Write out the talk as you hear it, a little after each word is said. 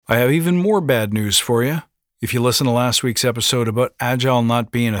I have even more bad news for you. If you listen to last week's episode about Agile not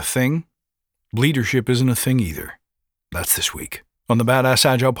being a thing, leadership isn't a thing either. That's this week on the Badass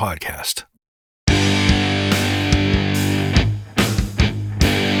Agile Podcast.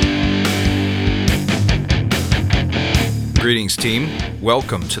 Greetings, team.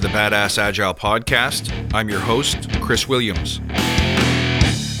 Welcome to the Badass Agile Podcast. I'm your host, Chris Williams.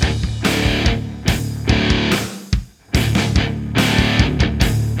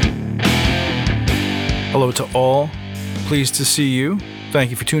 Hello to all. Pleased to see you.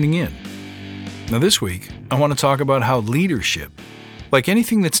 Thank you for tuning in. Now this week, I want to talk about how leadership, like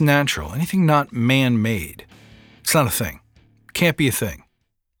anything that's natural, anything not man-made, it's not a thing. Can't be a thing.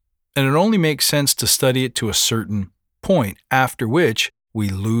 And it only makes sense to study it to a certain point, after which we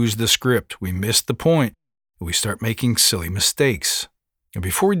lose the script, we miss the point, and we start making silly mistakes. And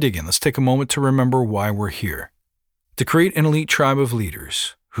before we dig in, let's take a moment to remember why we're here. To create an elite tribe of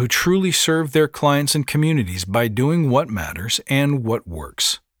leaders who truly serve their clients and communities by doing what matters and what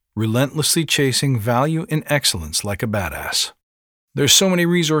works, relentlessly chasing value and excellence like a badass. There's so many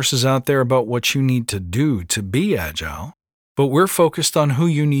resources out there about what you need to do to be agile, but we're focused on who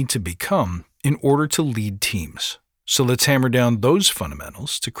you need to become in order to lead teams. So let's hammer down those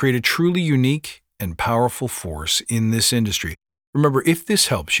fundamentals to create a truly unique and powerful force in this industry. Remember, if this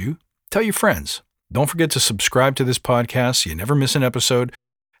helps you, tell your friends. Don't forget to subscribe to this podcast so you never miss an episode.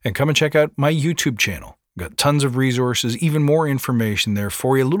 And come and check out my YouTube channel. Got tons of resources, even more information there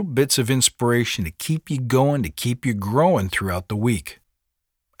for you, little bits of inspiration to keep you going, to keep you growing throughout the week.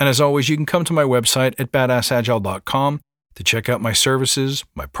 And as always, you can come to my website at badassagile.com to check out my services,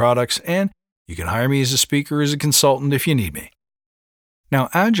 my products, and you can hire me as a speaker, as a consultant if you need me. Now,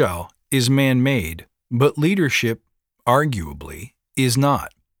 Agile is man-made, but leadership, arguably, is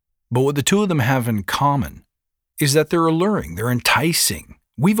not. But what the two of them have in common is that they're alluring, they're enticing.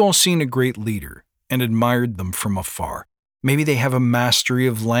 We've all seen a great leader and admired them from afar. Maybe they have a mastery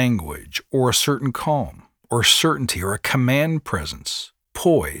of language, or a certain calm, or certainty, or a command presence,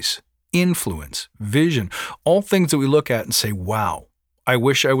 poise, influence, vision, all things that we look at and say, wow, I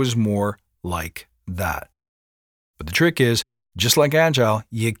wish I was more like that. But the trick is, just like Agile,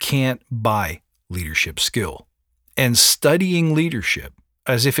 you can't buy leadership skill. And studying leadership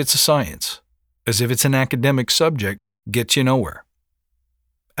as if it's a science, as if it's an academic subject, gets you nowhere.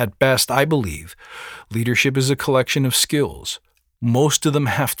 At best, I believe, leadership is a collection of skills. Most of them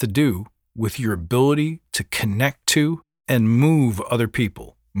have to do with your ability to connect to and move other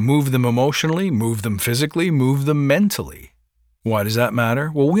people. Move them emotionally, move them physically, move them mentally. Why does that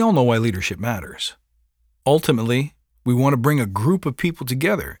matter? Well, we all know why leadership matters. Ultimately, we want to bring a group of people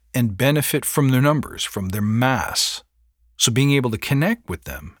together and benefit from their numbers, from their mass. So being able to connect with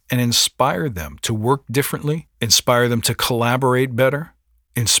them and inspire them to work differently, inspire them to collaborate better,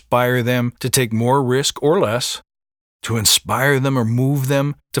 inspire them to take more risk or less, to inspire them or move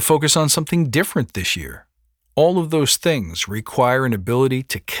them to focus on something different this year. All of those things require an ability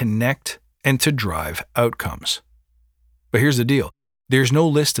to connect and to drive outcomes. But here's the deal. There's no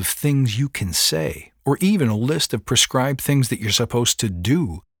list of things you can say, or even a list of prescribed things that you're supposed to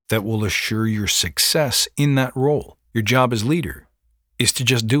do that will assure your success in that role. Your job as leader is to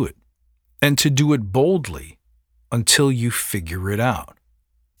just do it, and to do it boldly until you figure it out.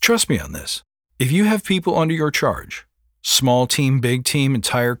 Trust me on this. If you have people under your charge, small team, big team,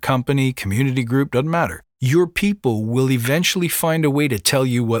 entire company, community group, doesn't matter, your people will eventually find a way to tell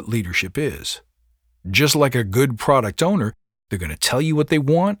you what leadership is. Just like a good product owner, they're going to tell you what they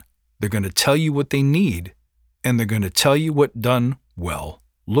want, they're going to tell you what they need, and they're going to tell you what done well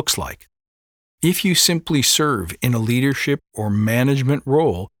looks like. If you simply serve in a leadership or management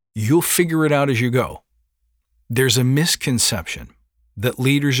role, you'll figure it out as you go. There's a misconception that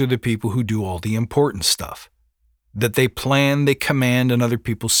leaders are the people who do all the important stuff, that they plan, they command, and other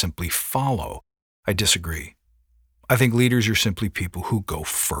people simply follow. I disagree. I think leaders are simply people who go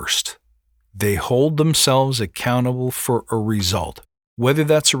first. They hold themselves accountable for a result, whether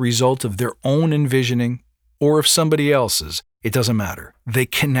that's a result of their own envisioning or of somebody else's, it doesn't matter. They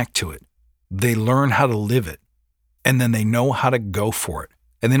connect to it. They learn how to live it, and then they know how to go for it,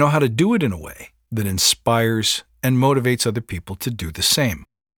 and they know how to do it in a way that inspires and motivates other people to do the same.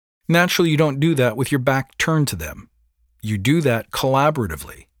 Naturally, you don't do that with your back turned to them. You do that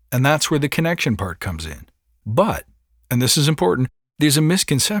collaboratively, and that's where the connection part comes in. But, and this is important, there's a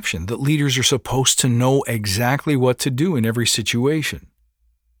misconception that leaders are supposed to know exactly what to do in every situation.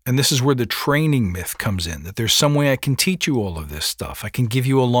 And this is where the training myth comes in, that there's some way I can teach you all of this stuff. I can give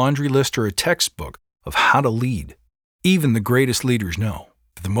you a laundry list or a textbook of how to lead. Even the greatest leaders know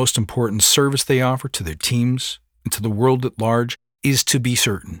that the most important service they offer to their teams and to the world at large is to be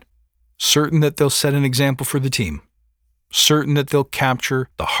certain. Certain that they'll set an example for the team. Certain that they'll capture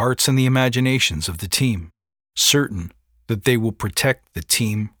the hearts and the imaginations of the team. Certain that they will protect the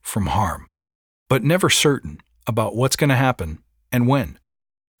team from harm. But never certain about what's going to happen and when.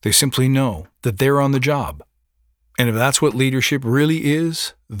 They simply know that they're on the job. And if that's what leadership really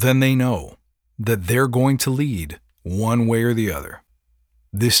is, then they know that they're going to lead one way or the other.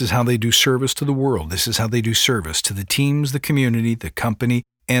 This is how they do service to the world. This is how they do service to the teams, the community, the company,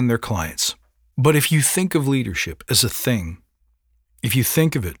 and their clients. But if you think of leadership as a thing, if you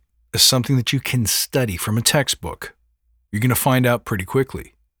think of it as something that you can study from a textbook, you're going to find out pretty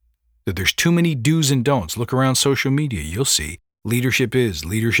quickly that there's too many do's and don'ts. Look around social media, you'll see leadership is,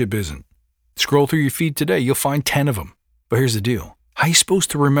 leadership isn't. Scroll through your feed today, you'll find 10 of them. But here's the deal. How are you supposed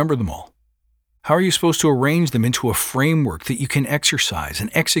to remember them all? How are you supposed to arrange them into a framework that you can exercise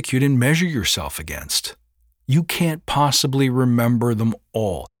and execute and measure yourself against? You can't possibly remember them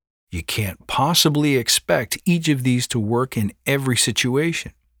all. You can't possibly expect each of these to work in every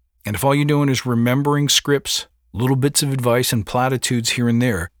situation. And if all you're doing is remembering scripts, little bits of advice and platitudes here and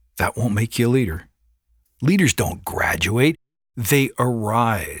there, that won't make you a leader. Leaders don't graduate. They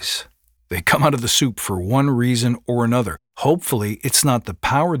arise. They come out of the soup for one reason or another. Hopefully, it's not the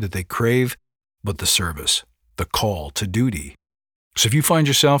power that they crave, but the service, the call to duty. So if you find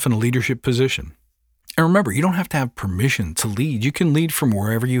yourself in a leadership position, and remember, you don't have to have permission to lead. You can lead from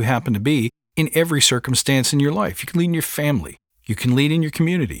wherever you happen to be in every circumstance in your life. You can lead in your family. You can lead in your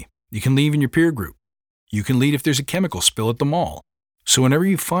community. You can lead in your peer group. You can lead if there's a chemical spill at the mall. So whenever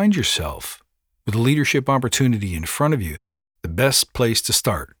you find yourself with a leadership opportunity in front of you, the best place to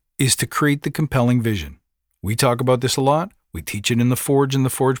start is to create the compelling vision. We talk about this a lot. We teach it in The Forge and The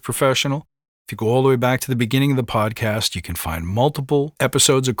Forge Professional. If you go all the way back to the beginning of the podcast, you can find multiple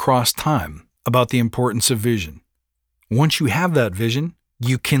episodes across time about the importance of vision. Once you have that vision,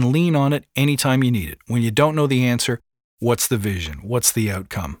 you can lean on it anytime you need it. When you don't know the answer, what's the vision? What's the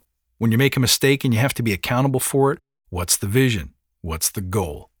outcome? When you make a mistake and you have to be accountable for it, what's the vision? What's the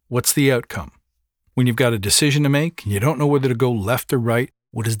goal? What's the outcome? When you've got a decision to make and you don't know whether to go left or right,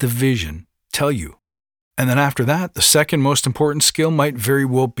 what does the vision tell you? And then after that, the second most important skill might very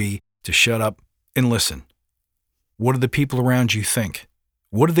well be to shut up and listen. What do the people around you think?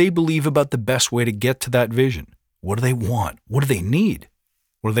 What do they believe about the best way to get to that vision? What do they want? What do they need?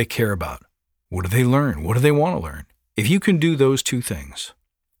 What do they care about? What do they learn? What do they want to learn? If you can do those two things,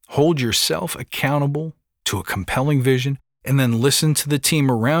 hold yourself accountable to a compelling vision, and then listen to the team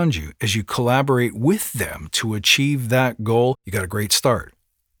around you as you collaborate with them to achieve that goal, you got a great start.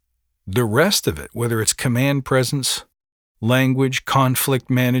 The rest of it, whether it's command presence, language, conflict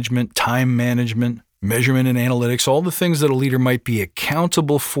management, time management, measurement and analytics, all the things that a leader might be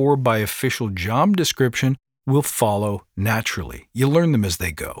accountable for by official job description will follow naturally. You learn them as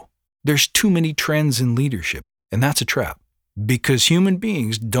they go. There's too many trends in leadership, and that's a trap because human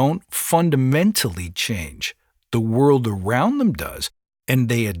beings don't fundamentally change. The world around them does, and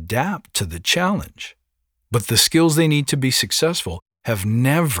they adapt to the challenge. But the skills they need to be successful have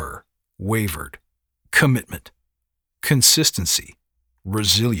never wavered. Commitment, consistency,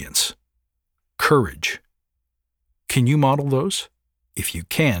 resilience, courage. Can you model those? If you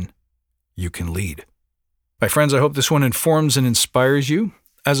can lead. My friends, I hope this one informs and inspires you.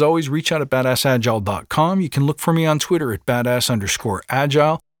 As always, reach out at badassagile.com. You can look for me on Twitter at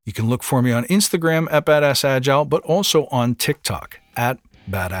badass_agile. You can look for me on Instagram at badassagile, but also on TikTok at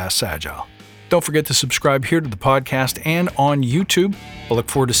badassagile. Don't forget to subscribe here to the podcast and on YouTube. I look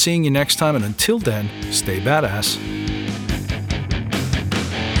forward to seeing you next time, and until then, stay badass.